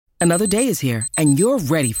Another day is here, and you're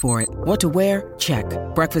ready for it. What to wear? Check.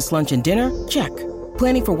 Breakfast, lunch, and dinner? Check.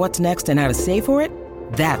 Planning for what's next and how to save for it?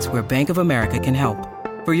 That's where Bank of America can help.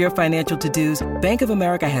 For your financial to-dos, Bank of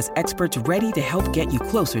America has experts ready to help get you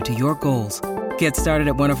closer to your goals. Get started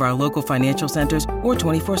at one of our local financial centers or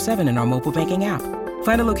 24/7 in our mobile banking app.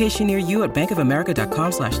 Find a location near you at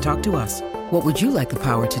bankofamerica.com/talktous. What would you like the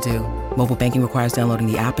power to do? Mobile banking requires downloading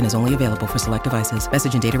the app and is only available for select devices.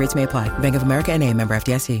 Message and data rates may apply. Bank of America N.A., member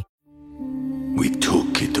FDIC. We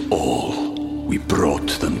took it all. We brought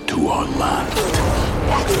them to our land.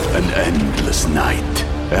 An endless night,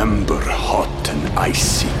 ember hot and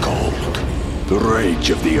icy cold. The rage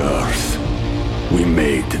of the earth. We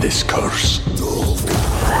made this curse.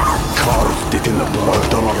 Carved it in the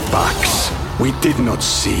blood on our backs. We did not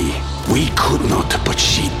see. We could not, but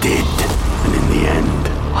she did. And in the end...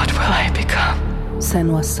 What will I become?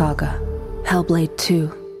 Senua's Saga. Hellblade 2.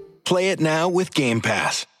 Play it now with Game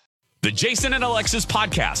Pass. The Jason and Alexis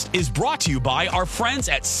podcast is brought to you by our friends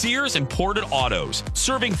at Sears Imported Autos,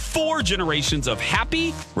 serving 4 generations of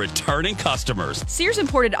happy, returning customers. Sears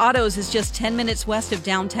Imported Autos is just 10 minutes west of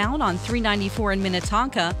downtown on 394 in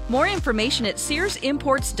Minnetonka. More information at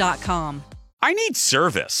SearsImports.com. I need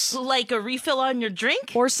service. Like a refill on your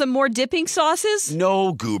drink? Or some more dipping sauces?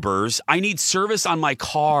 No, goobers. I need service on my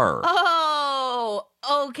car. Oh,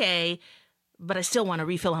 okay. But I still want a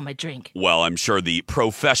refill on my drink. Well, I'm sure the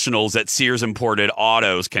professionals at Sears Imported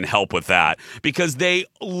Autos can help with that because they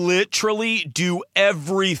literally do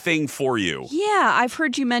everything for you. Yeah, I've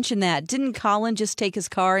heard you mention that. Didn't Colin just take his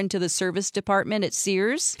car into the service department at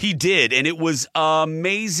Sears? He did, and it was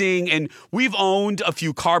amazing. And we've owned a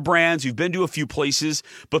few car brands. We've been to a few places,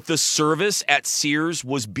 but the service at Sears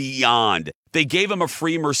was beyond. They gave him a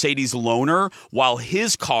free Mercedes loaner while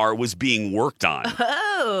his car was being worked on.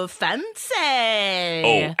 Oh, fancy.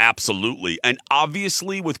 Oh, absolutely. And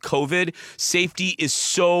obviously with COVID, safety is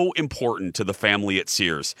so important to the family at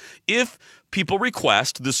Sears. If people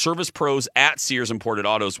request, the service pros at Sears Imported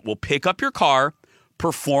Autos will pick up your car,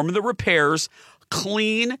 perform the repairs,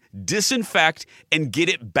 clean, disinfect, and get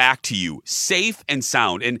it back to you safe and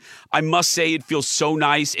sound. And I must say it feels so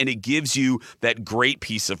nice and it gives you that great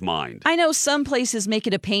peace of mind. I know some places make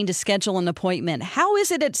it a pain to schedule an appointment. How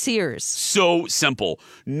is it at Sears? So simple.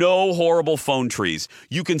 No horrible phone trees.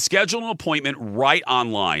 You can schedule an appointment right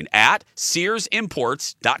online at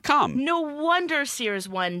SearsImports.com. No wonder Sears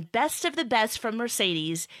won Best of the Best from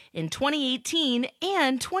Mercedes in 2018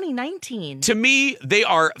 and 2019. To me, they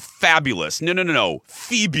are fabulous. No.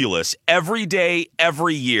 Fabulous. Every day,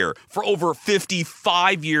 every year. For over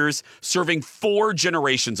 55 years, serving 4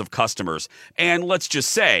 generations of customers. And let's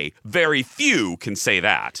just say, very few can say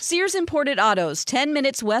that. Sears Imported Autos, 10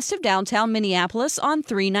 minutes west of downtown Minneapolis on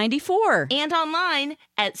 394. And online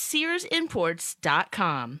at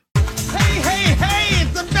SearsImports.com. Hey,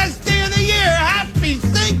 it's the best day of the year. Happy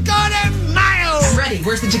Cinco de Mayo. I'm ready.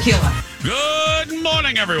 Where's the tequila? Good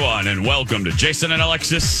morning, everyone, and welcome to Jason and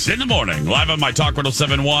Alexis in the Morning, live on My Talk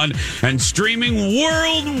 1071 and streaming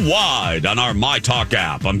worldwide on our My Talk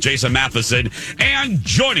app. I'm Jason Matheson, and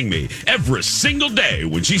joining me every single day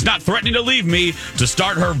when she's not threatening to leave me to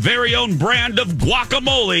start her very own brand of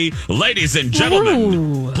guacamole, ladies and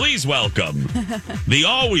gentlemen, please welcome the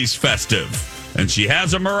always festive, and she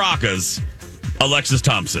has her maracas, Alexis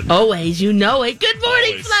Thompson. Always, you know it. Good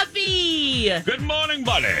morning, Always. Fluffy. Good morning,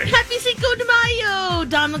 buddy. Happy Cinco de Mayo,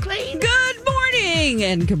 Don McLean. Good morning,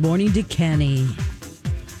 and good morning to Kenny.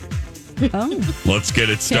 Oh, Let's get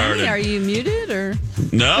it started. Kenny, are you muted or?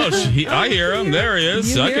 No, I hear him. There he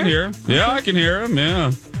is. I can hear him. Yeah, I can hear him.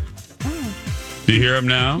 Yeah. Oh. Do you hear him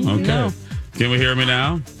now? Okay. No. Can we hear me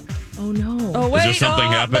now? Oh, no. Oh, wait. Is there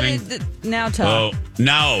something happening? Now talk. Oh,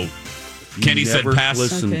 no. Kenny said pass.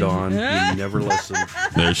 Listen, Okay. Dawn. You never listen.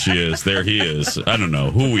 There she is. There he is. I don't know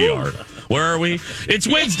who we are. Where are we? It's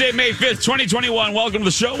Wednesday, May 5th, 2021. Welcome to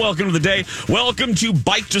the show. Welcome to the day. Welcome to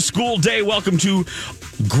Bike to School Day. Welcome to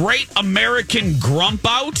Great American Grump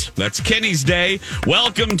Out. That's Kenny's Day.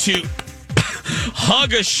 Welcome to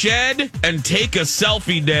Hug a Shed and Take a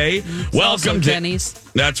Selfie Day. Welcome to Kenny's.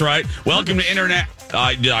 That's right. Welcome to Internet.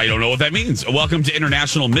 I don't know what that means. Welcome to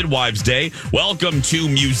International Midwives Day. Welcome to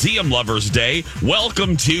Museum Lovers Day.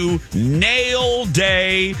 Welcome to Nail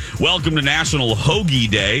Day. Welcome to National Hoagie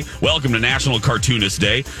Day. Welcome to National Cartoonist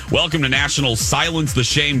Day. Welcome to National Silence the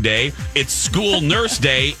Shame Day. It's School Nurse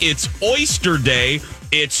Day. It's Oyster Day.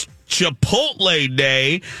 It's Chipotle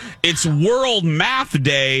Day. It's World Math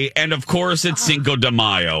Day. And of course, it's Cinco de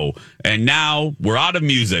Mayo. And now we're out of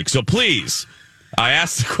music. So please, I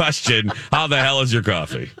asked the question, how the hell is your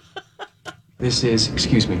coffee? This is,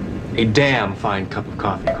 excuse me, a damn fine cup of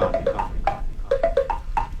coffee.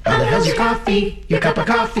 Hello, hell's your coffee? Your cup of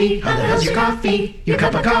coffee? How the hell's your coffee? Your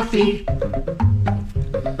cup of coffee?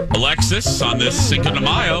 Alexis, on this Cinco de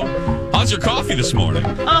Mayo, how's your coffee this morning?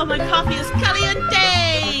 Oh, my coffee is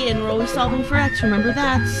caliente! And we're always solving for X. Remember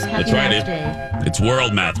that? That's right. It's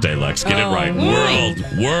World Math Day, Lex. Get it right.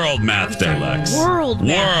 World Math Day, Lex. World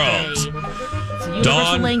Math Day. It's a universal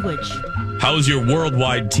Dawn, language. How's your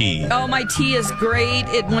worldwide tea? Oh, my tea is great.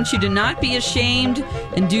 It wants you to not be ashamed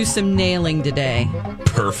and do some nailing today.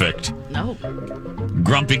 Perfect. No.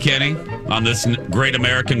 Grumpy Kenny on this great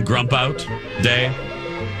American Grump Out Day.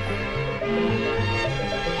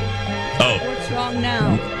 Oh. What's wrong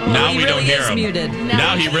now? Now we don't hear him. Muted.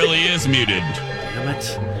 Now he really is muted. Damn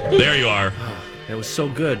it. There you are. That was so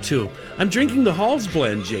good, too. I'm drinking the Halls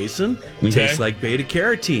blend, Jason. Okay. Tastes like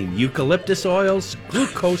beta-carotene, eucalyptus oils,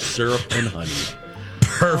 glucose syrup, and honey.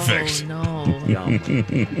 Perfect. Oh, no.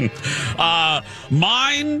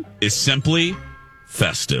 Mine is simply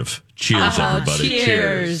festive. Cheers, everybody.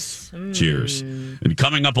 Cheers. Cheers. And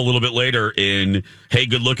coming up a little bit later in Hey,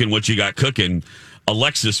 Good Looking, What You Got Cooking,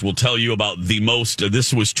 Alexis will tell you about the most,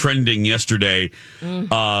 this was trending yesterday,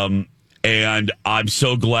 and I'm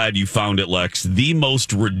so glad you found it, Lex. The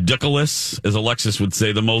most ridiculous, as Alexis would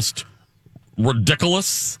say, the most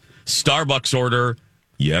ridiculous Starbucks order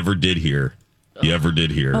you ever did hear. You ever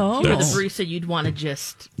did hear. Oh. You're the barista you'd want to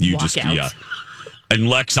just walk out. Yeah. And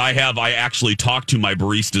Lex, I actually talked to my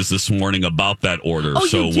baristas this morning about that order. Oh,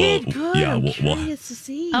 so you did? Good. Yeah, I'm we'll curious to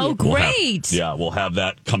see. Oh, great. We'll have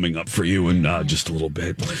that coming up for you in just a little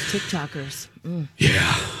bit. TikTokers.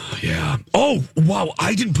 Yeah. Oh, wow.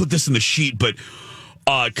 I didn't put this in the sheet, but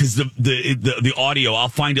because the audio, I'll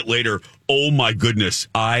find it later. Oh my goodness!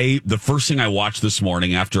 The first thing I watched this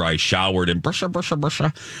morning after I showered and brusha,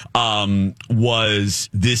 was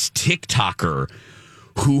this TikToker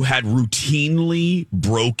who had routinely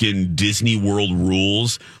broken Disney World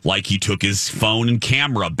rules, like he took his phone and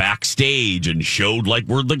camera backstage and showed like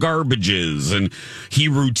where the garbage is, and he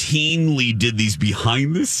routinely did these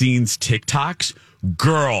behind the scenes TikToks.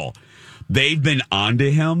 Girl, they've been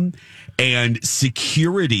onto him. And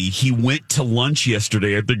security, he went to lunch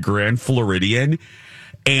yesterday at the Grand Floridian,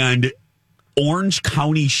 and Orange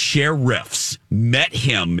County sheriffs met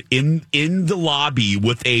him in the lobby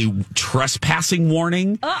with a trespassing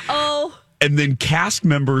warning. Uh-oh. And then cast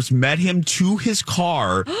members met him to his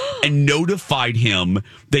car and notified him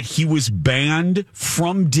that he was banned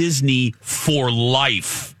from Disney for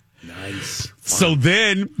life. Nice. So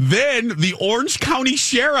then the Orange County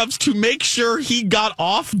sheriffs, to make sure he got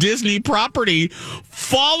off Disney property,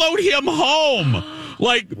 followed him home.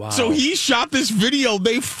 So he shot this video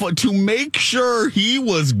to make sure he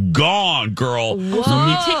was gone, girl.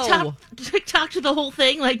 Whoa. TikTok to the whole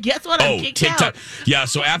thing. Like, guess what? I'm kicked out. Yeah.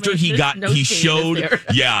 So after he showed the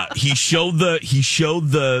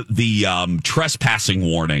trespassing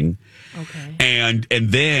warning. Okay. And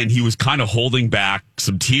then he was kind of holding back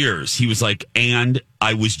some tears. He was like, and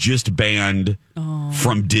I was just banned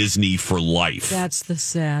from Disney for life. That's the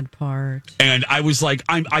sad part. And I was like,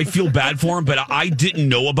 I feel bad for him, but I didn't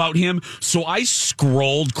know about him. So I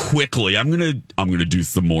scrolled quickly. I'm gonna do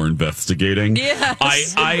some more investigating.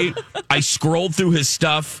 Yes. I scrolled through his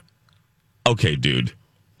stuff. Okay, dude.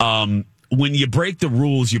 When you break the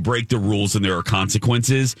rules, and there are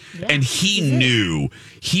consequences. Yeah, and he knew.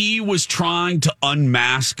 He was trying to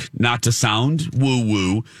unmask, not to sound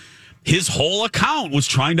woo-woo. His whole account was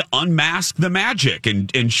trying to unmask the magic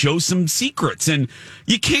and show some secrets. And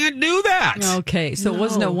you can't do that. Okay, so it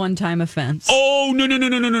wasn't a one-time offense. Oh,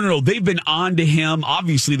 no. They've been on to him.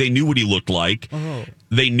 Obviously, they knew what he looked like. Oh.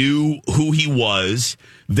 They knew who he was.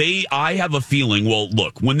 I have a feeling, well,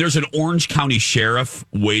 look, when there's an Orange County sheriff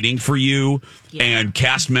waiting for you and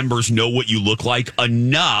cast members know what you look like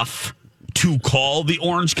enough to call the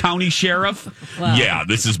Orange County sheriff,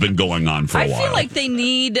 this has been going on for a while. I feel like they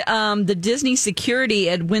need the Disney security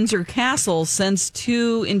at Windsor Castle since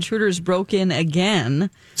 2 intruders broke in again.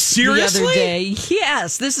 Seriously? The other day.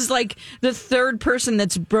 Yes, this is like the third person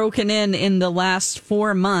that's broken in the last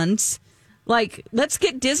 4 months. Like, let's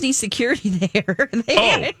get Disney security there.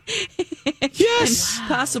 Yes. And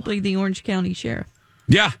possibly the Orange County sheriff.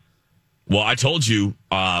 Yeah. Well, I told you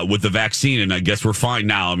with the vaccine, and I guess we're fine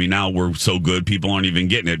now. I mean, now we're so good, people aren't even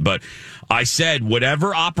getting it. But I said,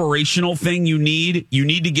 whatever operational thing you need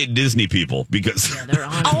to get Disney people because they're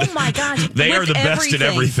on. Oh my gosh, they are the best at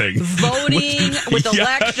everything. Voting, with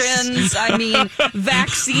elections. I mean,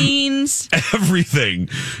 vaccines, everything.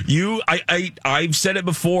 I've said it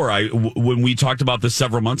before. When we talked about this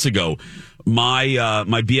several months ago. My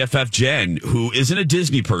BFF Jen, who isn't a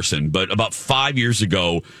Disney person, but about 5 years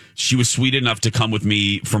ago, she was sweet enough to come with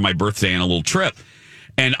me for my birthday on a little trip.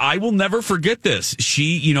 And I will never forget this.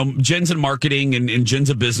 She, Jen's in marketing and Jen's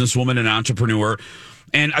a businesswoman and entrepreneur.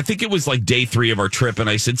 And I think it was like day 3 of our trip. And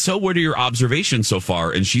I said, so what are your observations so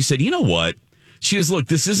far? And she said, you know what? She goes, look,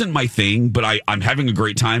 this isn't my thing, but I'm having a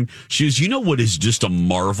great time. She goes, you know what is just a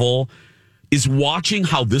marvel is watching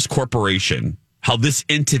how this corporation, how this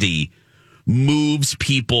entity moves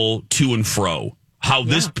people to and fro. How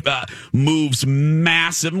this moves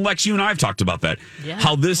massive. Lex, you and I have talked about that. Yeah.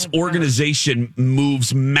 How this organization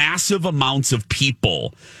moves massive amounts of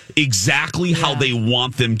people exactly how they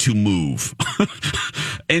want them to move.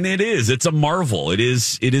 And it's a marvel. It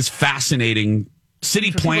is fascinating.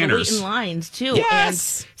 City planners. Wait in lines, too.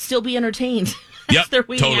 Yes. And still be entertained. Yep, They're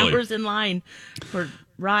waiting totally. hours in line for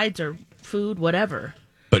rides or food, whatever.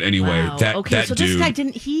 But anyway, wow. that so dude, this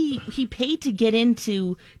guy he paid to get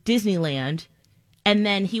into Disneyland, and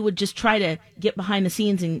then he would just try to get behind the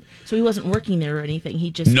scenes, and so he wasn't working there or anything.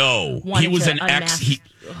 He just he was an ex.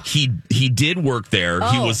 He did work there.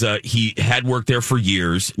 Oh. He had worked there for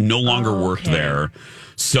years. No longer worked there.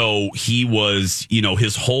 So he was,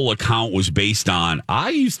 his whole account was based on, I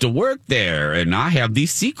used to work there and I have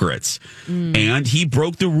these secrets. And he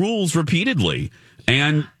broke the rules repeatedly.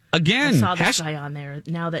 And again, I saw this guy on there.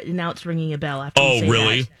 Now it's ringing a bell. After you say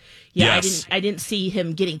really? That. Yeah, yes. I didn't see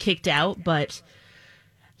him getting kicked out, but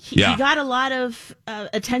he got a lot of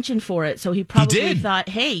attention for it. So he probably thought,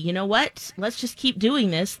 hey, you know what? Let's just keep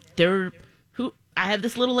doing this. I have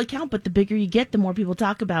this little account, but the bigger you get, the more people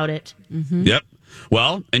talk about it. Mm-hmm. Yep.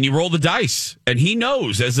 Well, and you roll the dice, and he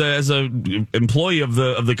knows as a employee of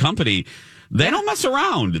the company, they don't mess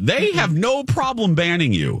around. They have no problem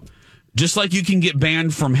banning you. Just like you can get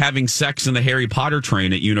banned from having sex in the Harry Potter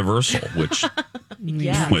train at Universal, which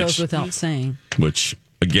goes without saying. Which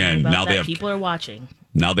again, now they have people are watching.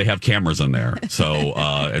 Now they have cameras in there, so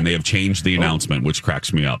and they have changed the announcement, which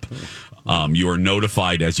cracks me up. You are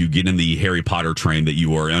notified as you get in the Harry Potter train that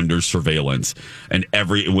you are under surveillance. And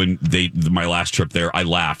my last trip there, I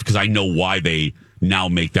laughed because I know why they now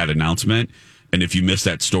make that announcement. And if you missed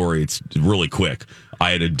that story, it's really quick.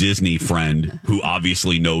 I had a Disney friend who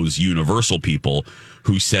obviously knows Universal people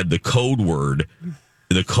who said the code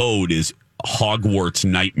is Hogwarts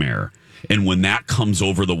Nightmare. And when that comes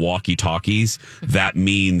over the walkie-talkies, that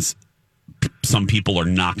means some people are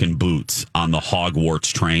knocking boots on the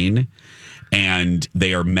Hogwarts train, and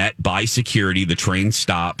they are met by security. The train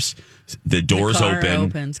stops, the doors open,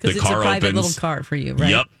 because it's a private little car for you, right?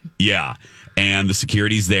 Yep, yeah. And the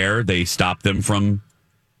security's there. They stop them from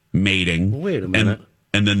mating. Wait a minute.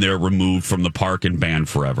 And then they're removed from the park and banned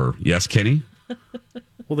forever. Yes, Kenny?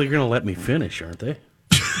 Well, they're going to let me finish, aren't they?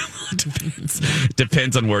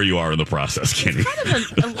 Depends on where you are in the process, Kenny. It's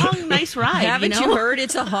kind of a long, nice ride. Haven't you heard?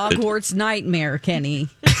 It's a Hogwarts nightmare, Kenny.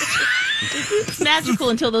 It's magical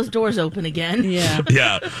until those doors open again. Yeah.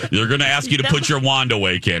 Yeah. They're going to ask you to put your wand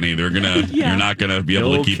away, Kenny. They're going to, you're not going to be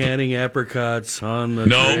able to keep canning apricots on the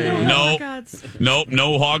No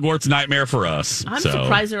Hogwarts Nightmare for us. I'm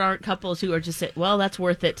surprised there aren't couples who are just saying, well, that's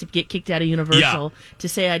worth it to get kicked out of Universal to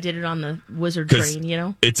say I did it on the Wizard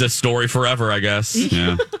train, It's a story forever, I guess.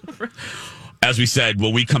 Yeah. As we said,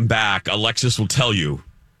 when we come back, Alexis will tell you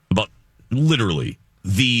about literally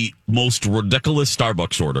the most ridiculous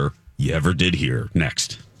Starbucks order you ever did hear.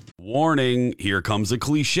 Next. Warning, here comes a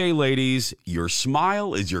cliche, ladies. Your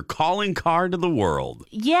smile is your calling card to the world.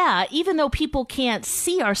 Yeah, even though people can't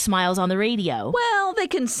see our smiles on the radio. Well, they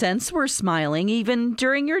can sense we're smiling even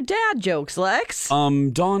during your dad jokes, Lex.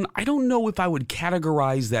 Dawn, I don't know if I would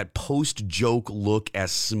categorize that post-joke look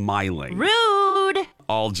as smiling. Rude!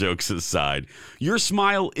 All jokes aside, your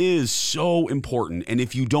smile is so important, and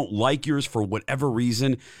if you don't like yours for whatever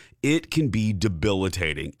reason, it can be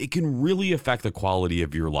debilitating. It can really affect the quality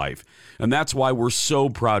of your life. And that's why we're so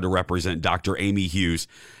proud to represent Dr. Amy Hughes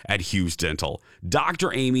at Hughes Dental.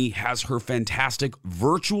 Dr. Amy has her fantastic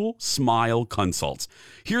virtual smile consults.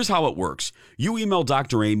 Here's how it works. You email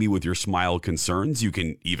Dr. Amy with your smile concerns. You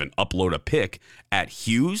can even upload a pic at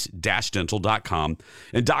hughes-dental.com,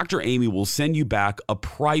 and Dr. Amy will send you back a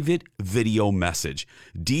private video message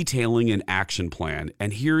detailing an action plan.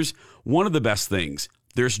 And here's one of the best things.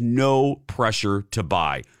 There's no pressure to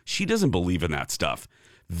buy. She doesn't believe in that stuff.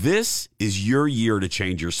 This is your year to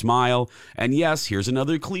change your smile. And yes, here's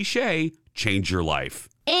another cliche, change your life.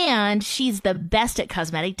 And she's the best at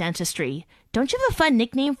cosmetic dentistry. Don't you have a fun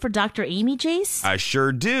nickname for Dr. Amy, Jace? I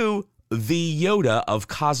sure do. The Yoda of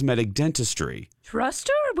cosmetic dentistry. Trust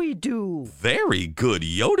her, we do. Very good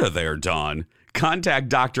Yoda there, Dawn. Contact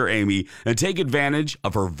Dr. Amy and take advantage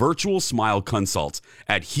of her virtual smile consults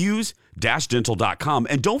at hughes-dental.com.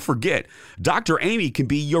 And don't forget, Dr. Amy can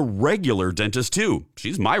be your regular dentist too.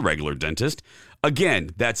 She's my regular dentist. Again,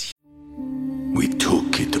 that's... We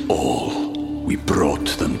took it all. We brought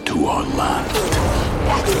them to our land.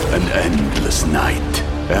 An endless night,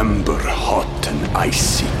 ember hot and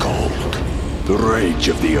icy cold. The rage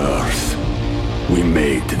of the earth. We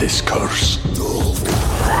made this curse.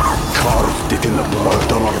 Carved it in the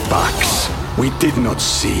blood on our backs. We did not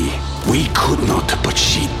see. We could not, but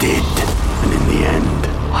she did. And in the end...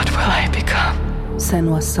 What will I become?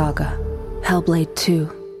 Senua's Saga. Hellblade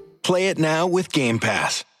 2. Play it now with Game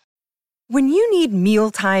Pass. When you need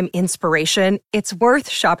mealtime inspiration, it's worth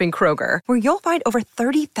shopping Kroger, where you'll find over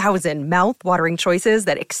 30,000 mouth-watering choices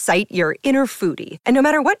that excite your inner foodie. And no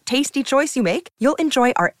matter what tasty choice you make, you'll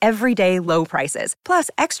enjoy our everyday low prices,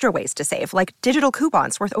 plus extra ways to save, like digital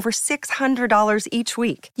coupons worth over $600 each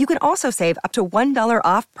week. You can also save up to $1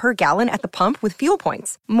 off per gallon at the pump with fuel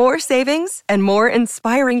points. More savings and more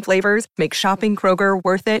inspiring flavors make shopping Kroger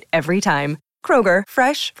worth it every time. Kroger,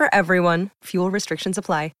 fresh for everyone. Fuel restrictions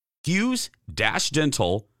apply.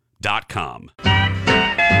 Hughes-Dental.com.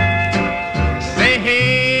 Say,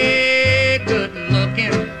 hey, good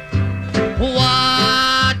looking.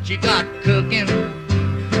 What you got cooking?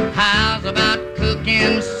 How's about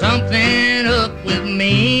cooking something up with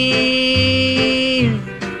me?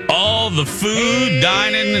 All the food,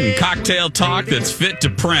 dining, and cocktail talk that's fit to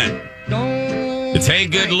print. It's Hey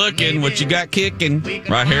Good Looking, what you got kicking?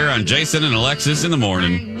 Right here on Jason and Alexis in the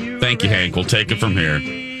morning. Thank you, Hank. We'll take it from here.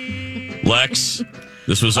 Lex,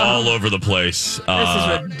 this was all over the place. This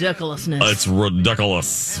is ridiculousness. It's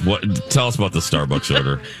ridiculous. Tell us about the Starbucks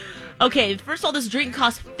order. Okay, first of all, this drink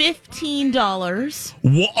costs $15.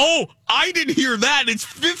 Oh, I didn't hear that. It's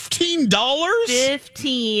 $15?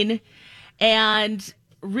 $15. And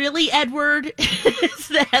really, Edward is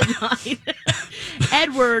the headline.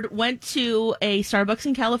 Edward went to a Starbucks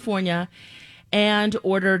in California and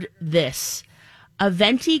ordered this. A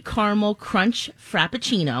Venti Caramel Crunch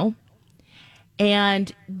Frappuccino.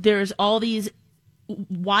 And there's all these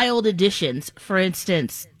wild additions. For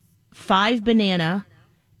instance, 5 banana,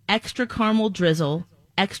 extra caramel drizzle,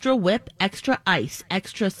 extra whip, extra ice,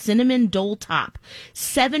 extra cinnamon dole top,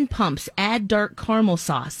 7 pumps, add dark caramel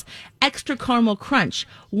sauce, extra caramel crunch,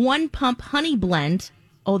 1 pump honey blend.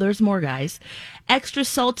 Oh, there's more, guys. Extra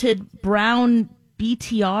salted brown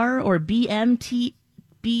BTR or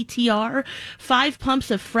BTR, 5 pumps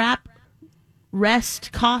of Frap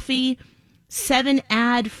Rest coffee, 7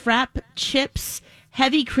 add Frap chips,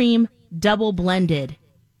 heavy cream, double blended.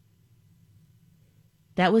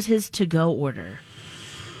 That was his to-go order.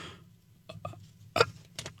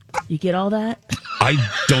 You get all that? I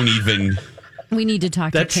don't even... We need to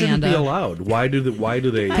talk to Panda. That shouldn't be allowed. Why do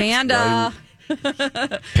they... Panda!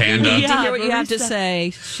 Panda. We need to hear what you have to say.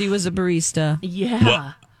 She was a barista.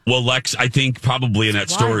 Yeah. Well, Lex, I think probably in that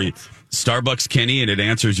story, Starbucks, Kenny, and it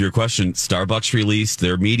answers your question. Starbucks released,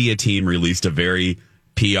 their media team released a very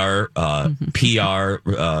PR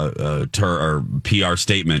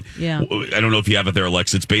statement. Yeah. I don't know if you have it there,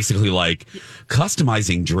 Alex. It's basically like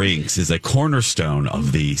customizing drinks is a cornerstone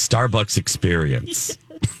of the Starbucks experience.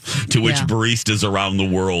 To which baristas around the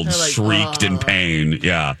world like, shrieked in pain.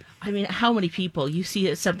 Yeah. I mean, how many people you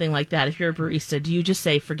see something like that? If you're a barista, do you just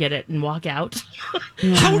say forget it and walk out?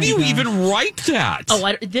 How do you even write that? Oh,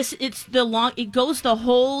 it goes the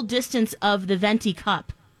whole distance of the Venti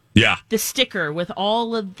cup. Yeah. The sticker with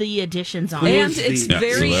all of the additions on it. And it's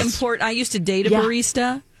very important. I used to date a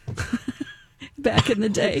barista back in the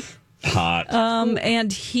day. Hot.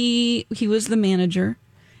 And he was the manager.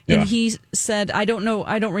 And he said, I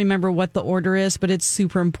don't remember what the order is, but it's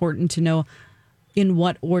super important to know in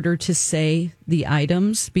what order to say the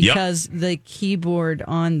items because the keyboard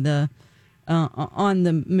on the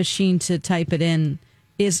machine to type it in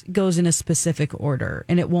goes in a specific order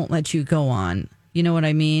and it won't let you go on. You know what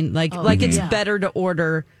I mean? It's better to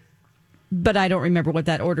order, but I don't remember what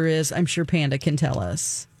that order is. I'm sure Panda can tell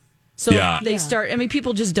us. So they start. I mean,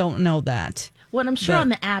 people just don't know that. Well, I'm sure on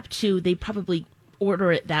the app too, they probably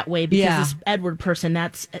order it that way because this Edward person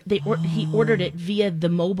he ordered it via the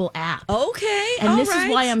mobile app. Okay, and this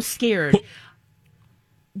is why I'm scared.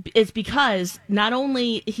 It's because not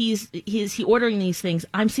only he's ordering these things,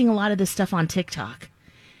 I'm seeing a lot of this stuff on TikTok,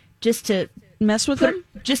 just to mess with them,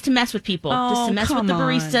 just to mess with people, just to mess with the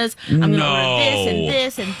baristas. I'm going to order this and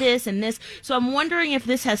this and this and this. So I'm wondering if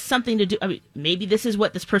this has something to do. I mean, maybe this is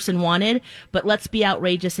what this person wanted, but let's be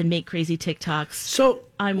outrageous and make crazy TikToks. So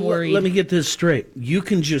I'm worried. Let me get this straight. You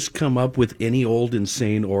can just come up with any old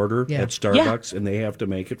insane order at Starbucks, and they have to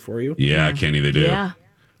make it for you. Yeah, Kenny, they do. Yeah.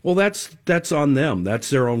 Well, that's on them.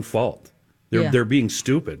 That's their own fault. They're being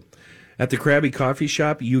stupid. At the Krabby Coffee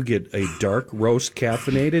Shop, you get a dark roast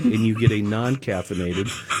caffeinated, and you get a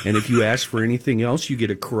non-caffeinated. And if you ask for anything else, you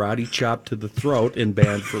get a karate chop to the throat and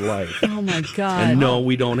banned for life. Oh, my God. And no,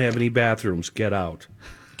 we don't have any bathrooms. Get out.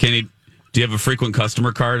 Kenny, do you have a frequent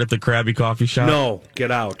customer card at the Krabby Coffee Shop? No,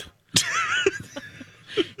 get out.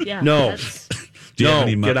 Yeah. No. Do you have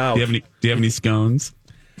any, get out. Do you have any scones?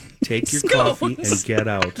 Take your coffee and get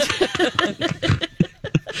out.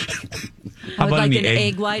 I would like an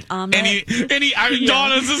egg white omelet.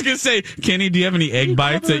 Dawn, I was just going to say, Kenny, do you have any egg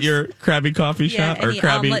bites at your Krabby Coffee Shop? Any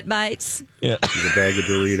Krabby omelet bites? Yeah. There's a bag of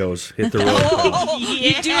Doritos. Hit the road.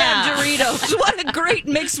 You do have Doritos. What a great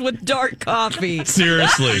mix with dark coffee.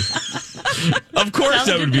 Seriously. Of course Sounds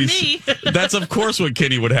that would good be. to me. That's of course what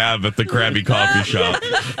Kenny would have at the Krabby Coffee Shop.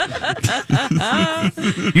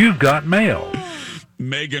 You've got mail.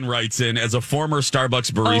 Megan writes in, as a former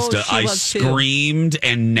Starbucks barista, she I was too. screamed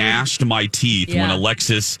and gnashed my teeth when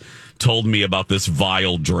Alexis told me about this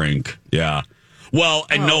vile drink. Yeah. Well,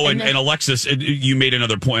 and and Alexis, you made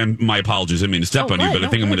another point. My apologies. I didn't mean to step on you, but I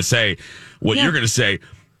think I'm going to say what you're going to say.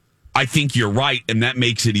 I think you're right, and that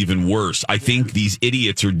makes it even worse. I think these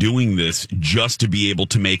idiots are doing this just to be able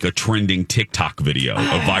to make a trending TikTok video,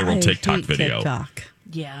 a viral TikTok video. TikTok.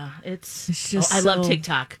 Yeah, it's just I love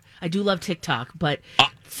TikTok. I do love TikTok, but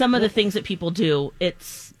some of the things that people do,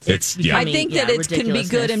 it's becoming, I think that it can be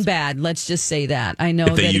good and bad. Let's just say that. I know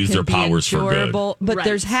if they that use it can their powers be enjoyable, for good. but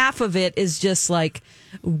there's half of it is just like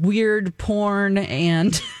weird porn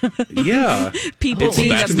and people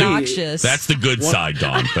being obnoxious. That's the good side,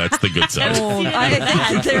 Dawn. That's the good side.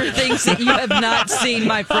 There are things that you have not seen,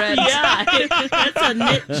 my friend. Yeah, that's a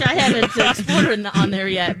niche I haven't explored on there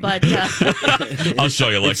yet, but I'll show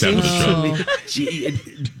you Lex after the show.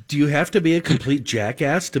 Do you have to be a complete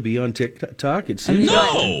jackass to be on TikTok? It seems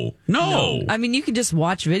No. I mean, you can just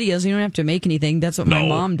watch videos. You don't have to make anything. That's what my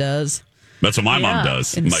mom does. That's what my mom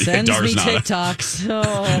does. And sends me not TikToks.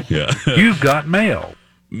 Oh. Yeah. You've got mail.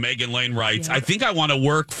 Megan Lane writes, I think I want to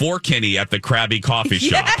work for Kenny at the Krabby Coffee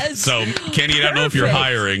Shop. So, Kenny, I don't know if you're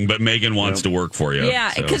hiring, but Megan wants to work for you.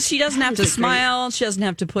 Yeah, because she doesn't have to smile. She doesn't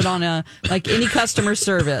have to put on any customer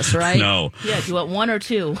service, right? No. Yeah, do you want one or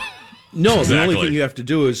two? No, exactly. The only thing you have to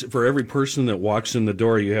do is for every person that walks in the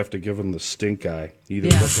door, you have to give them the stink eye. Either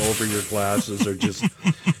look over your glasses or just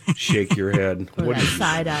shake your head. Or that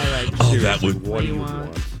side eye, like, that would. What do you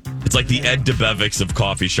want? It's like the Ed DeBevics of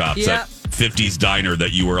coffee shops, that 50s diner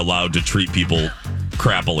that you were allowed to treat people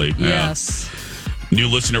crappily. Yes. New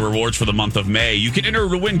listener rewards for the month of May. You can enter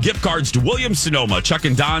to win gift cards to Williams-Sonoma, Chuck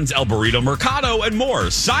and Don's, El Burrito, Mercado, and more.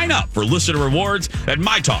 Sign up for listener rewards at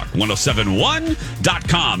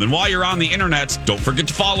mytalk1071.com. And while you're on the internet, don't forget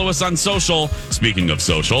to follow us on social. Speaking of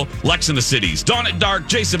social, Lex in the Cities, Dawn at Dark,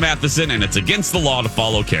 Jason Matheson, and it's against the law to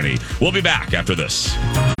follow Kenny. We'll be back after this.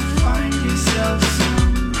 Find yourself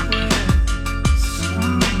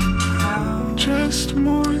just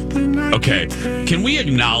more than I Okay, can we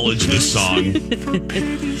acknowledge this song?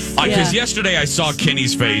 Because yesterday I saw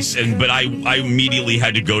Kenny's face, but I immediately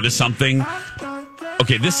had to go to something.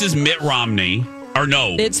 Okay, this is Mitt Romney. Or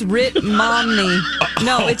no. It's Rit Momney.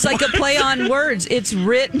 No, it's like a play on words. It's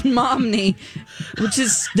Rit Momney, which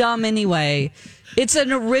is dumb anyway. It's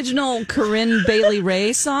an original Corinne Bailey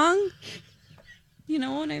Rae song. You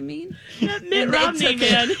know what I mean? That Mitt Romney,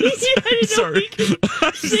 man. I Sorry.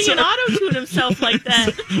 Singing auto-tune himself like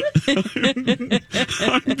that.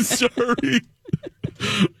 I'm sorry.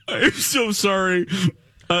 I'm so sorry.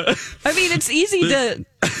 I mean, it's easy to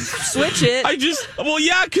switch it. Because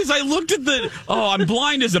I looked at I'm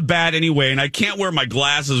blind as a bat anyway, and I can't wear my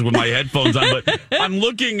glasses with my headphones on, but I'm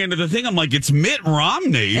looking into the thing, I'm like, it's Mitt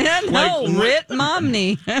Romney. Rit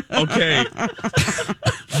Momney. Okay.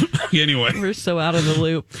 Anyway. We're so out of the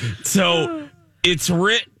loop. So, it's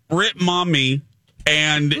Rit Momney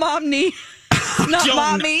and... Momney. Not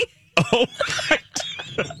Mommy. Oh,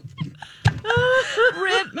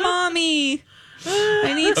 Rit Mommy.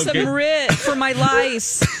 I need some Rit for my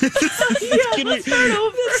lice.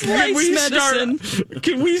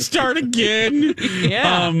 Can we start again?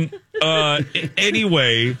 Yeah.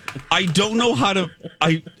 Anyway, I don't know how to.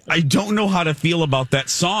 I don't know how to feel about that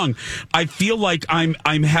song. I feel like I'm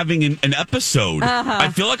having an episode. I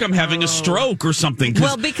feel like I'm having a stroke or something.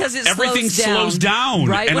 Well, because everything slows down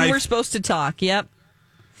right when we're supposed to talk. Yep.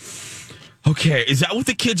 Okay, is that what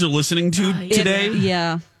the kids are listening to today?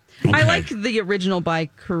 Yeah. Okay. I like the original by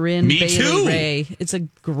Corinne Bailey Rae. It's a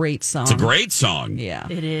great song. It's a great song. Yeah.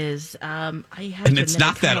 It is. I have and to it's admit,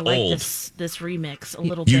 not that like old. This remix a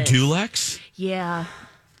little bit. You do, Lex? Yeah.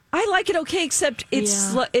 I like it okay, except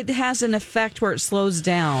it has an effect where it slows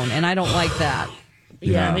down, and I don't like that.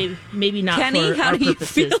 Yeah, maybe not Kenny, for how our do you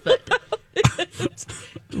purposes, feel but about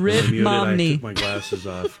Rip Momney. I took my glasses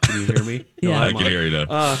off. Can you hear me? Yeah, I can hear you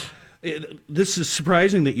now. This is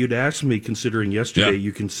surprising that you'd asked me, considering yesterday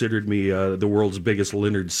you considered me the world's biggest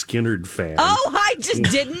Lynyrd Skynyrd fan. Oh, I just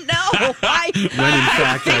didn't know. When in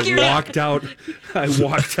fact I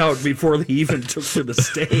walked out before they even took to the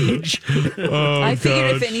stage. I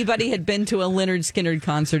figured if anybody had been to a Lynyrd Skynyrd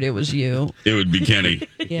concert, it was you. It would be Kenny.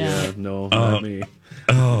 Yeah, no, not me.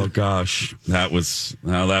 Oh gosh, that was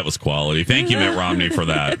quality. Thank you, Mitt Romney, for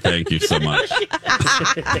that. Thank you so much.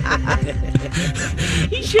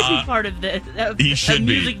 He should be part of this. He should a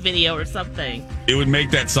music video or something. It would make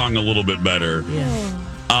that song a little bit better.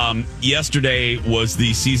 Yeah. Yesterday was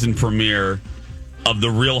the season premiere of The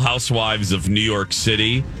Real Housewives of New York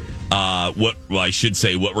City. What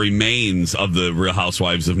remains of The Real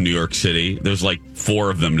Housewives of New York City. There's like 4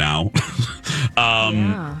 of them now.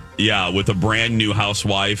 With a brand new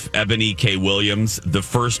housewife, Ebony K. Williams, the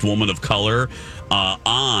first woman of color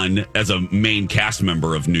on as a main cast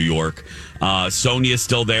member of New York. Sonia's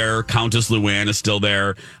still there. Countess Luann is still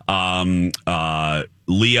there.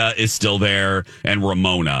 Leah is still there, and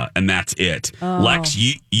Ramona, and that's it. Oh. Lex,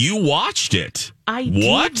 you watched it. I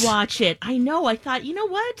did watch it. I know. I thought, you know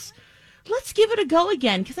what? Let's give it a go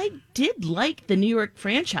again, because I did like the New York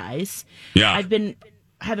franchise. Yeah. I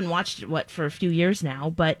haven't watched it, for a few years now,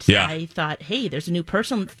 but I thought, hey, there's a new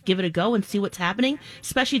person. Let's give it a go and see what's happening,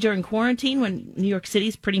 especially during quarantine when New York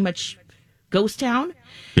City's pretty much ghost town.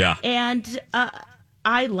 Yeah. And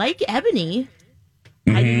I like Ebony,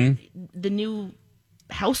 the new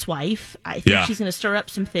housewife. I think she's going to stir up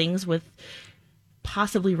some things with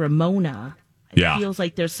possibly Ramona. It feels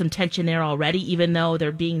like there's some tension there already, even though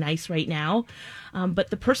they're being nice right now. But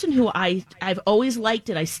the person who I've always liked,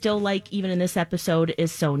 and I still like even in this episode,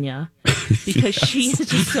 is Sonia. Because she's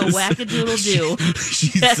just so wackadoodle-doo.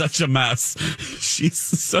 She's such a mess. She's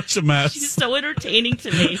such a mess. She's so entertaining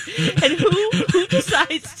to me. And who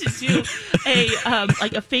decides to do a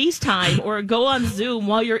FaceTime or go on Zoom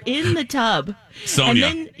while you're in the tub? Sonia.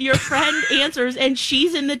 And then your friend answers, and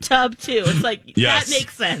she's in the tub too. It's like, that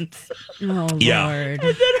makes sense. Oh, Lord. And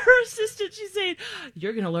then her assistant, she's saying,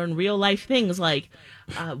 you're going to learn real life things like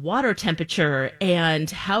water temperature and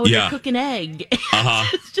how to cook an egg.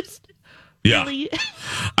 It's just really...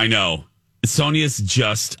 I know. Sonia's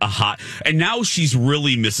just a hot, and now she's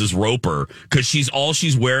really Mrs. Roper because she's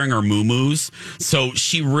wearing are muumuus, so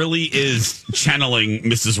she really is channeling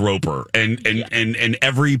Mrs. Roper and in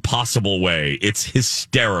every possible way. It's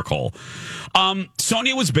hysterical.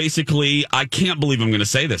 Sonia was basically, I can't believe I'm going to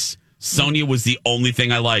say this. Sonia was the only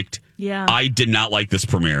thing I liked. Yeah, I did not like this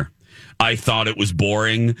premiere. I thought it was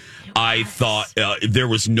boring. I thought there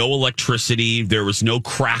was no electricity. There was no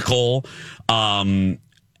crackle.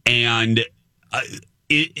 And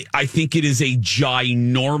I think it is a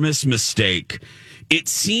ginormous mistake. It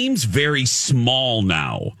seems very small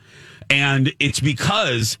now. And it's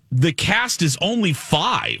because the cast is only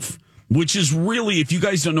 5, which is really, if you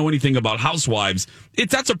guys don't know anything about Housewives,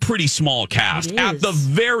 that's a pretty small cast. At the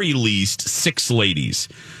very least, 6 ladies.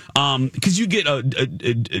 Because you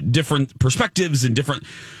get different perspectives and different...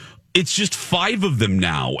 It's just 5 of them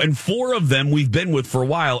now, and 4 of them we've been with for a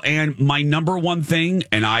while. And my number one thing,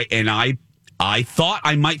 and I thought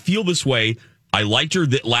I might feel this way. I liked her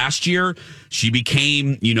that last year. She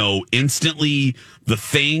became, instantly the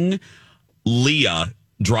thing. Leah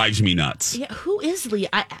drives me nuts. Yeah, who is Leah?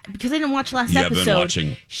 Because I didn't watch last episode. I've been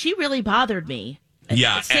watching. She really bothered me.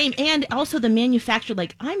 Yeah. Same. And also the manufacturer,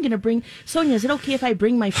 I'm going to bring... Sonia, is it okay if I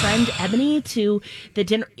bring my friend Ebony to the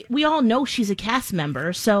dinner? We all know she's a cast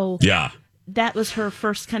member, so... Yeah. That was her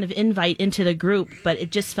first kind of invite into the group, but it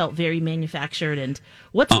just felt very manufactured. And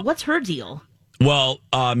what's her deal? Well,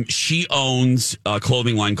 she owns a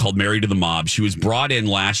clothing line called Married to the Mob. She was brought in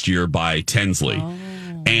last year by Tinsley. Oh.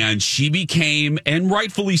 And she became, and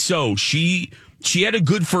rightfully so, she had a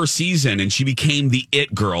good first season, and she became the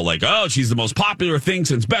it girl. She's the most popular thing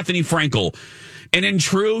since Bethany Frankel. And in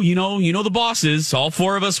true, the bosses, all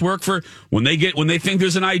 4 of us work for, when they think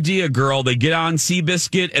there's an idea, girl, they get on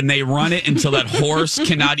Seabiscuit and they run it until that horse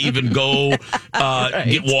cannot even go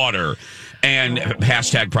get water. And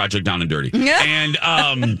hashtag Project Down and Dirty. And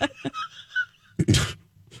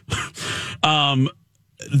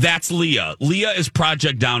that's Leah. Leah is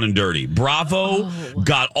Project Down and Dirty. Bravo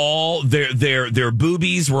got all their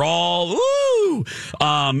boobies were all ooh,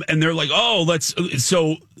 and they're like,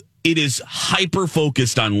 so it is hyper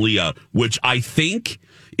focused on Leah, which I think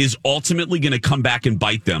is ultimately going to come back and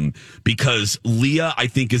bite them, because Leah, I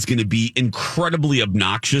think, is going to be incredibly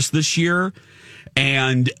obnoxious this year,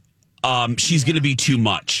 and she's going to be too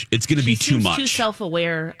much. It's going to be too much. Too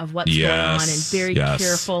self-aware of what's going on and very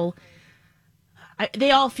careful.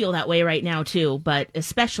 they all feel that way right now too, but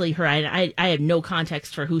especially her. I have no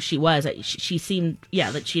context for who she was. She seemed,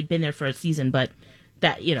 that she had been there for a season, but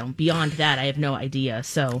that, beyond that, I have no idea.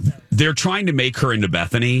 So they're trying to make her into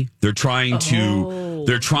Bethany. They're trying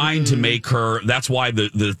to make her. That's why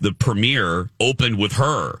the premiere opened with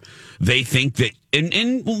her. They think that,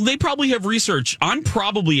 and they probably have research. I'm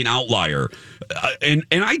probably an outlier, and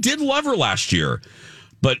I did love her last year,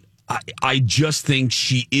 but I just think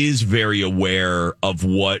she is very aware of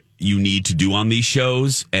what you need to do on these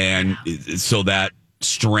shows. And so that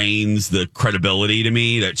strains the credibility to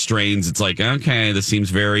me. That strains, it's like, okay, this seems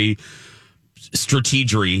very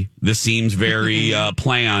strategery. This seems very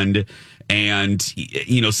planned. And,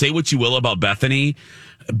 say what you will about Bethany.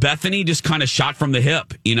 Bethany just kind of shot from the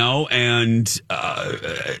hip, and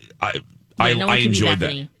I enjoyed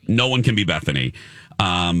that. No one can be Bethany.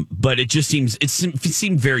 But it just it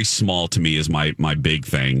seemed very small to me as my big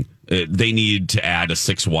thing. They need to add a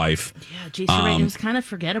sixth wife. Yeah, Jason Reitman was kind of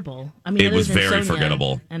forgettable. I mean, it was very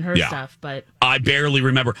forgettable. And her stuff, but I barely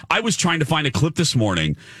remember. I was trying to find a clip this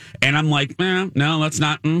morning, and I'm like, no, that's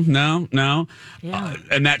not. No. Yeah.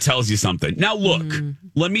 And that tells you something. Now, look,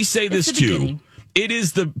 let me say this too. Beginning. It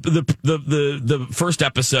is the first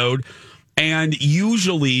episode. And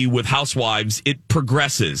usually with Housewives, it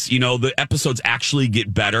progresses. The episodes actually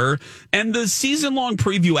get better. And the season-long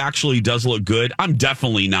preview actually does look good. I'm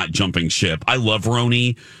definitely not jumping ship. I love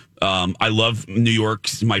Roni. I love New York,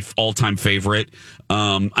 my all-time favorite.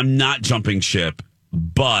 I'm not jumping ship.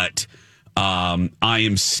 But I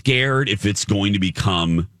am scared if it's going to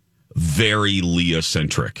become very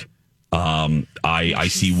Leah-centric. I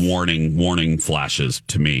see warning flashes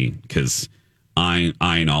to me because I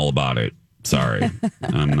ain't all about it. Sorry,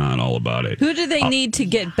 I'm not all about it. Who do they need to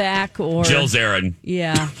get back? Or Jill Zarin.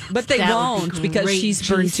 Yeah, but they won't because she's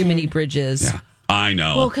burned too many bridges. Yeah, I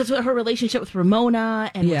know. Well, because her relationship with Ramona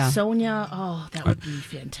and with Sonia, that would be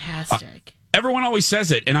fantastic. Everyone always says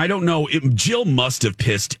it, and I don't know. Jill must have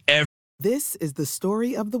pissed every. This is the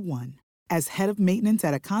story of the one. As head of maintenance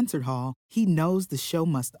at a concert hall, he knows the show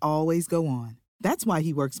must always go on. That's why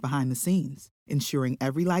he works behind the scenes, ensuring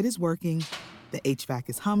every light is working, the HVAC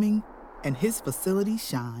is humming, and his facility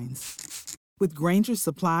shines. With Grainger's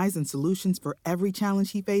supplies and solutions for every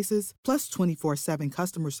challenge he faces, plus 24/7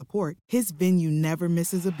 customer support, his venue never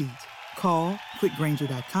misses a beat. Call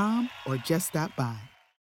quickgrainger.com or just stop by.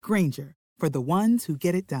 Grainger, for the ones who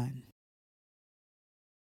get it done.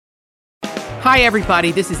 Hi,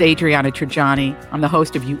 everybody. This is Adriana Trajani. I'm the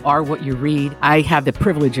host of You Are What You Read. I have the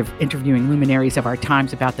privilege of interviewing luminaries of our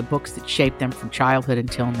times about the books that shaped them from childhood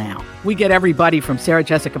until now. We get everybody from Sarah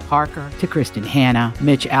Jessica Parker to Kristen Hanna,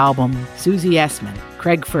 Mitch Albom, Susie Essman,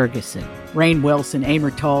 Craig Ferguson, Rainn Wilson,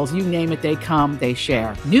 Amor Tolls, you name it, they come, they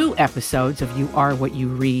share. New episodes of You Are What You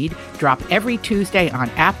Read drop every Tuesday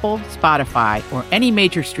on Apple, Spotify, or any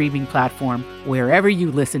major streaming platform wherever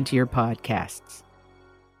you listen to your podcasts.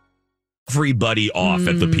 Everybody off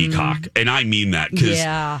at the Peacock. And I mean that because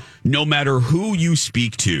no matter who you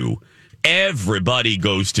speak to, everybody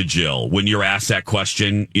goes to Jill when you're asked that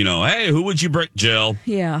question. Hey, who would you bring? Jill.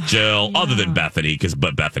 Yeah. Jill, other than Bethany,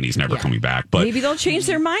 but Bethany's never coming back. But maybe they'll change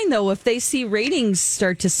their mind, though. If they see ratings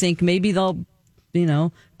start to sink, maybe they'll,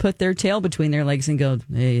 put their tail between their legs and go,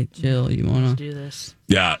 hey, Jill, you want to do this?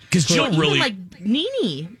 Yeah, because Jill really. Like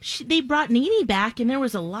Nene. They brought Nene back, and there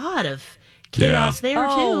was a lot of chaos there too.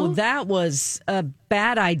 Oh, that was a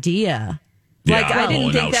bad idea. I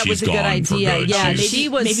didn't think that was a good idea. Yeah, she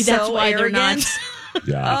was maybe so that's why arrogant.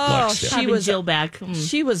 She was Jill back.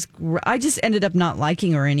 She was. I just ended up not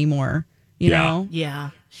liking her anymore. You know. Yeah.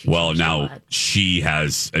 Well, now she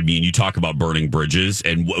has. I mean, you talk about burning bridges,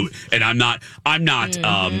 and I'm not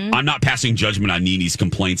passing judgment on Nene's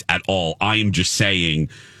complaints at all. I am just saying,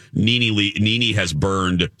 Nene has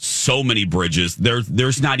burned so many bridges.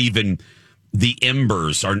 There's not even. The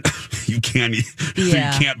embers are you can't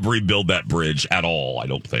rebuild that bridge at all. I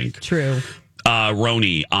don't think. True.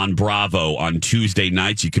 Roni on Bravo on Tuesday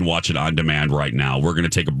nights. You can watch it on demand right now. We're going to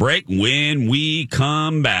take a break. When we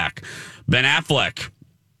come back, Ben Affleck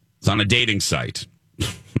is on a dating site.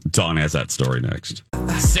 Dawn has that story next.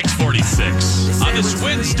 6:46 on this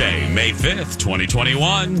Wednesday, May 5th,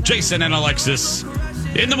 2021. Jason and Alexis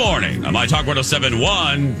in the morning on My Talk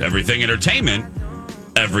 107.1. Everything Entertainment.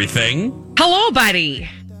 Everything. Hello, buddy.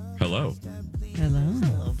 Hello. Hello.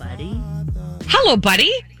 Hello, buddy. Hello,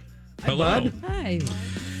 buddy. Hello. Hi.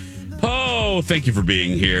 Oh, thank you for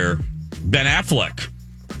being here. Ben Affleck.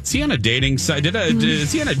 Is he on a dating site?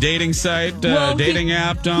 Is he on a dating site, dating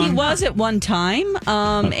app, Dawn? He was at one time.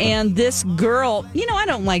 And this girl, I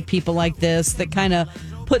don't like people like this that kind of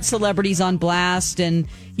put celebrities on blast, and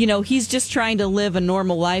he's just trying to live a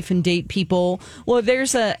normal life and date people. Well,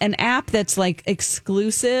 there's an app that's like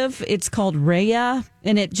exclusive. It's called Raya,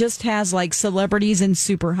 and it just has like celebrities and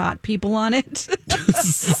super hot people on it.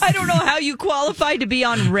 I don't know how you qualify to be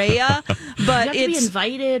on Raya, but you have to be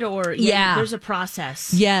invited, or there's a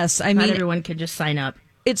process. Yes, I mean, not everyone can just sign up.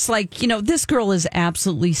 It's like, this girl is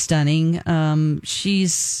absolutely stunning.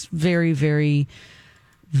 She's very, very,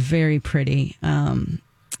 very pretty.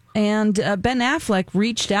 And Ben Affleck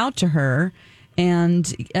reached out to her, and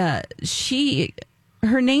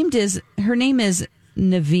her name is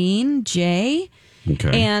Naveen J.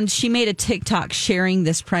 Okay. And she made a TikTok sharing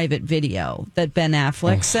this private video that Ben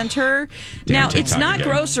Affleck sent her. Now, it's not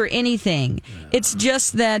gross or anything. It's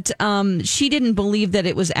just that she didn't believe that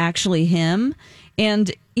it was actually him.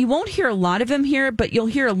 And you won't hear a lot of him here, but you'll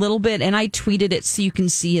hear a little bit. And I tweeted it so you can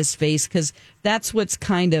see his face, because that's what's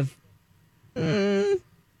kind of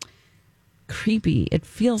creepy. It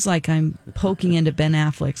feels like I'm poking into Ben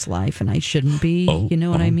Affleck's life, and I shouldn't be. You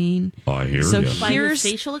know what I mean? I hear so you. By his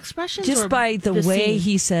facial expressions, just or by the way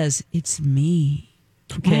he says, "It's me."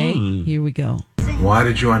 Okay, here we go. Why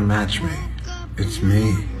did you unmatch me? It's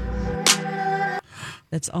me.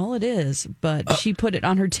 That's all it is. But she put it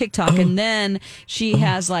on her TikTok, and then she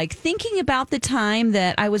has like, thinking about the time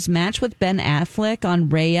that I was matched with Ben Affleck on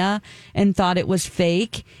Raya and thought it was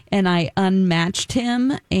fake, and I unmatched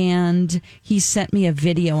him, and he sent me a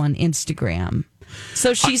video on Instagram.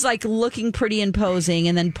 So she's like looking pretty and posing,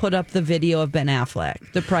 and then put up the video of Ben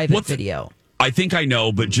Affleck, the private video. I think I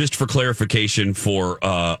know, but just for clarification for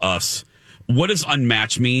us, what does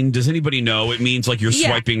unmatch mean? Does anybody know? It means like you're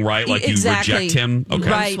swiping right, like you reject him. Okay.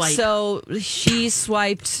 Right. So she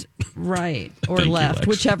swiped right or left,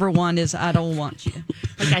 whichever one is. I don't want you.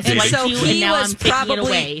 Like I swiped you, and now I'm taking it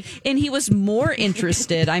away. And he was more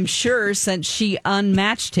interested, I'm sure, since she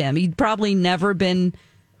unmatched him. He'd probably never been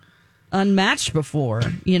unmatched before,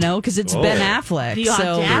 because it's Ben Affleck. The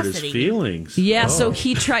audacity. His feelings. Yeah, so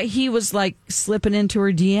he was like slipping into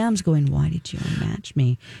her DMs going, "Why did you unmatch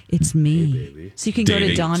me? It's me." Hey, so you can go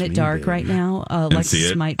to Dawn at Dark right now.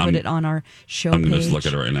 Alexis might put it on our show I'm page. going to just look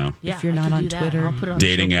at it right now. If you're not on Twitter. I'll put it on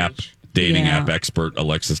Dating the app. page. Dating app expert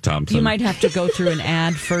Alexis Thompson. You might have to go through an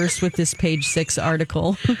ad first with this Page 6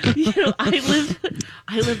 article. I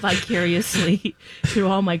live vicariously through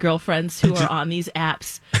all my girlfriends who are on these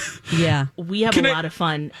apps. Yeah. We have a lot of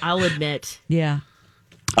fun, I'll admit. Yeah.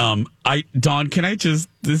 Dawn, can I just,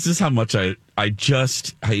 this is how much I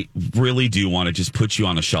really do want to just put you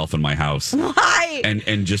on a shelf in my house. Why?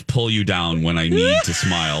 And just pull you down when I need to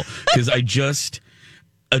smile. Because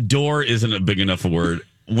adore isn't a big enough a word.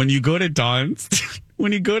 When you go to Dawn's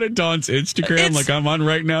Instagram, like I'm on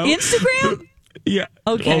right now. Instagram? Yeah.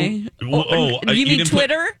 Okay. You mean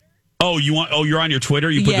Twitter? You're on your Twitter?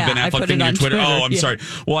 You put the Ben Affleck thing on your Twitter? Oh, I'm sorry.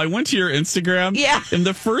 Well, I went to your Instagram. Yeah. And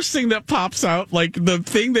the first thing that pops out, like the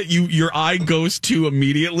thing that your eye goes to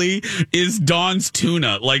immediately is Dawn's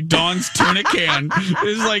tuna. Like Dawn's tuna can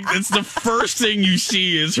is like, it's the first thing you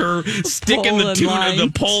see is her sticking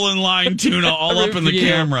the pole and line tuna all up in the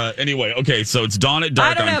camera. Anyway, okay, so it's Dawn at Dark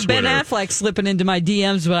on Twitter. I don't have Ben Affleck slipping into my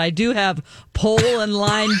DMs, but I do have pole and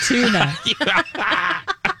line tuna.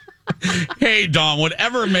 Hey, Dawn,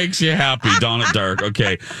 whatever makes you happy. Dawn at Dark.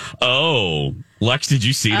 Okay. Oh, Lex, did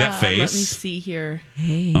you see that face? Let me see here.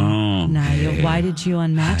 Hey, Niall, why did you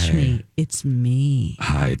unmatch me? It's me.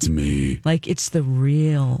 Hi, it's me. Like, it's the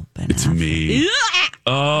real Ben It's Affleck. me.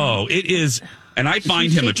 Oh, it is. And I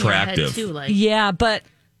find him attractive. Too, like, yeah, but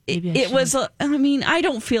it was, I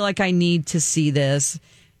don't feel like I need to see this.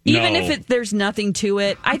 Even if there's nothing to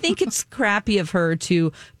it, I think it's crappy of her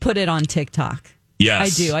to put it on TikTok.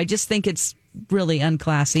 Yes. I do. I just think it's really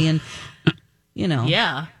unclassy and,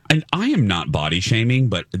 Yeah. And I am not body shaming,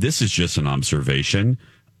 but this is just an observation.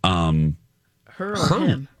 Her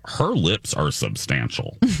lips are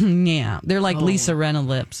substantial. Yeah. They're like Lisa Rinna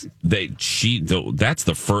lips. That's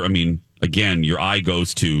the first, again, your eye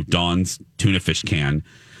goes to Dawn's tuna fish can.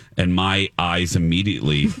 And my eyes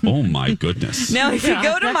immediately, oh my goodness. Now, if you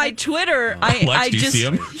go to my Twitter, Lex, do you see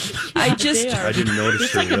him? I didn't notice.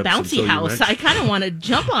 It's like a bouncy house. I kind of want to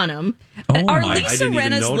jump on him. Are Lisa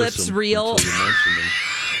Rinna's lips real?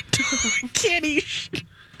 Kitty.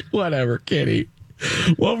 Whatever, Kitty.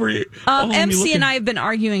 What were you? MC and I have been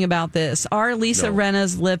arguing about this. Are Lisa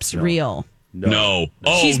Rinna's lips real? No.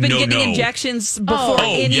 Oh, she's been getting injections before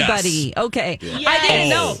anybody. Yes. Okay. Yes. I didn't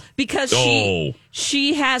know because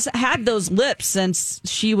she has had those lips since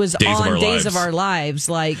she was on Days of Our Lives,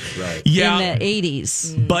 like in the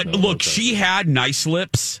 80s. But look, she had nice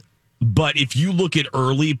lips. But if you look at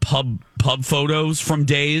early pub photos from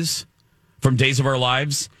Days, from Days of Our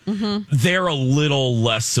Lives, they're a little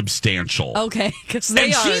less substantial. Okay, because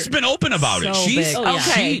she's been open about it. She's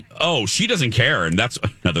big. she doesn't care, and that's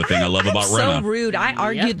another thing I love about Rinna. So rude. I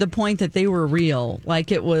argued the point that they were real,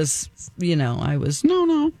 like it was. I was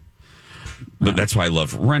no. But that's why I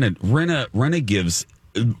love Rinna. Rinna gives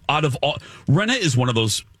out of all. Rinna is one of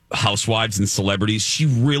those housewives and celebrities. She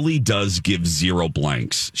really does give zero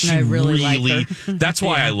blanks. She I really like her. That's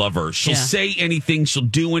why I love her. She'll say anything. She'll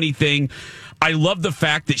do anything. I love the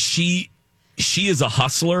fact that she is a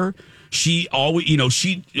hustler. She always,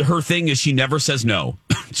 her thing is she never says no.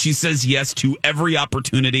 She says yes to every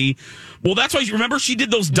opportunity. Well, that's why, remember, she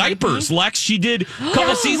did those diapers, Lex. She did a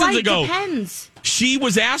couple seasons ago. Depends. She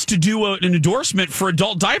was asked to do an endorsement for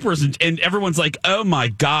adult diapers, and everyone's like, oh, my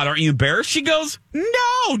God, aren't you embarrassed? She goes,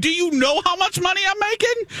 no. Do you know how much money I'm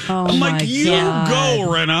making? I'm like, you go,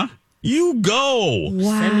 Rinna. You go.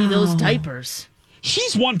 Wow. Send me those diapers.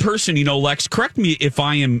 She's one person, Lex, correct me if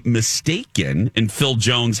I am mistaken, and Phil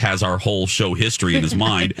Jones has our whole show history in his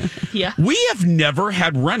mind. Yeah. We have never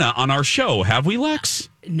had Rinna on our show, have we, Lex?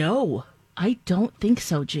 No, I don't think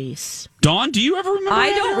so, Jace. Dawn, do you ever remember?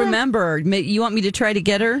 I don't remember. You want me to try to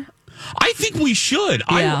get her? I think we should.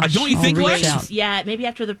 Yeah, don't you think, Lex? Yeah, maybe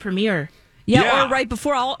after the premiere. Yeah, or right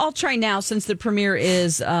before. I'll try now since the premiere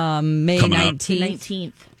is May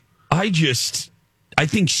 19th. I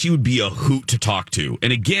think she would be a hoot to talk to.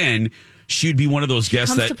 And again, she would be one of those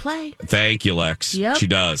guests that to play. Thank you, Lex. Yep. She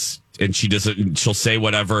does. And she'll say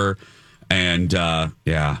whatever. And oh,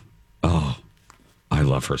 I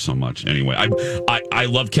love her so much. Anyway, I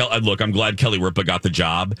love Kelly. Look, I'm glad Kelly Ripa got the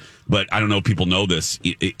job, but I don't know if people know this.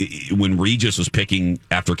 When Regis was picking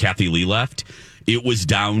after Kathy Lee left, it was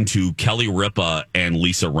down to Kelly Ripa and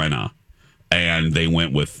Lisa Rinna. And they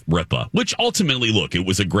went with Ripa, which ultimately, look, it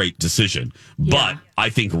was a great decision. Yeah. But I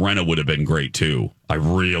think Rinna would have been great, too. I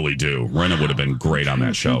really do. Wow. Rinna would have been great on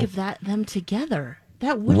that show. Think of them together.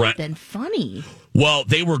 That would have been funny. Well,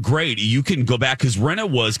 they were great. You can go back, because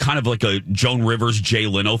Rinna was kind of like a Joan Rivers, Jay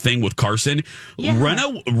Leno thing with Carson. Yeah.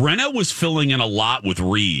 Rinna was filling in a lot with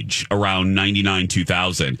Reg around 99,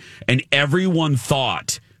 2000. And everyone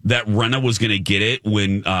thought that Rinna was going to get it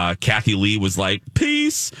when Kathy Lee was like,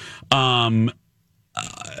 peace. But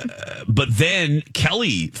then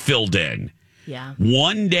Kelly filled in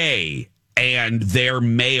one day, and their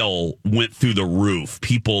mail went through the roof.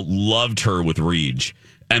 People loved her with Reg.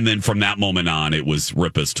 And then from that moment on, it was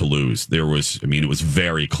Ripa's to lose. It was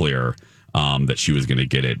very clear that she was going to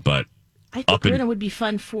get it. But I think Rinna would be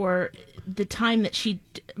fun for the time that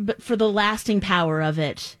but for the lasting power of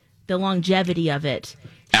it, the longevity of it.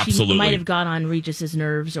 Absolutely. She might have gone on Regis's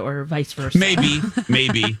nerves or vice versa. Maybe.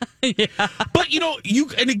 Yeah. But, think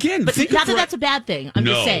not that that's a bad thing. I'm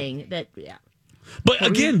just saying that, yeah. But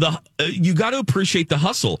again, you got to appreciate the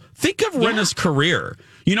hustle. Think of Rinna's career.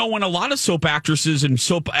 When a lot of soap actresses and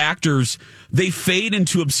soap actors, they fade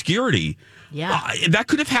into obscurity. Yeah. That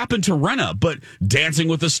could have happened to Rinna, but Dancing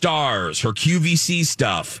with the Stars, her QVC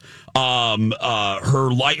stuff,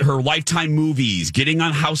 her Lifetime movies, getting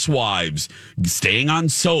on Housewives, staying on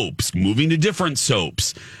soaps, moving to different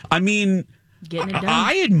soaps. I mean, getting it done.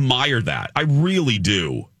 I admire that. I really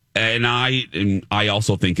do. And I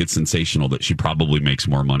also think it's sensational that she probably makes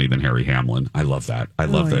more money than Harry Hamlin. I love that. I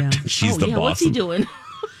love that. She's the boss. What's he doing?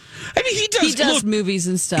 I mean, he does movies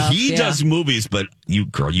and stuff. He does movies, but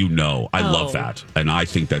I love that. And I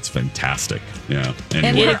think that's fantastic. Yeah.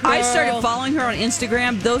 Anyway. And I started following her on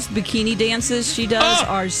Instagram. Those bikini dances she does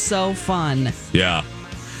are so fun. Yeah.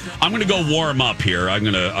 I'm going to go warm up here. I'm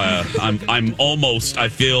going to, I'm almost, I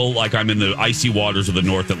feel like I'm in the icy waters of the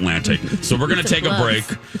North Atlantic. So we're going to take a break.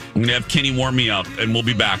 I'm going to have Kenny warm me up, and we'll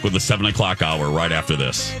be back with the 7 o'clock hour right after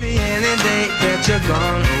this. Baby, any day that you're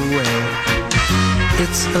gone away,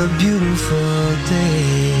 it's a beautiful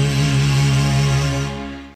day.